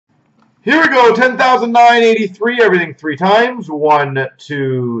Here we go, 10,983, everything 3 times. 1,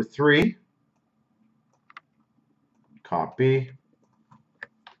 2, 3. Copy.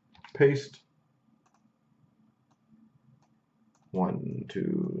 Paste. 1,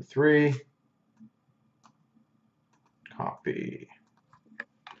 2, 3. Copy.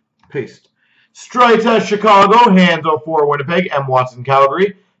 Paste. Strikes at Chicago. Hanzo for Winnipeg. M. Watson,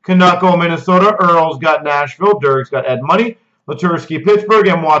 Calgary. Canucko, Minnesota. Earl's got Nashville. Dirk's got Ed Money. Latursky, Pittsburgh.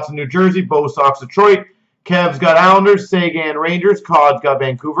 M. Watson, New Jersey. Bo Sox, Detroit. Kev's got Islanders. Sagan, Rangers. Codd's got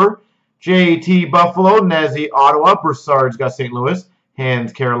Vancouver. J.T. Buffalo. Nezzy, Ottawa. Broussard's got St. Louis.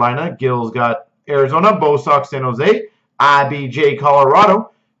 Hands, Carolina. Gill's got Arizona. Bo Sox, San Jose. IBJ,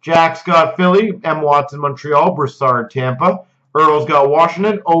 Colorado. Jack's got Philly. M. Watson, Montreal. Broussard, Tampa. Earl's got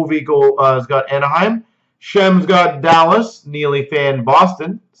Washington. Ovigo's got Anaheim. Shem's got Dallas. Neely Fan,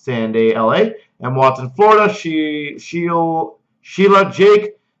 Boston. Sanday, LA. M. Watson, Florida. Sheila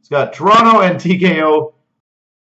Jake has got Toronto. And TKO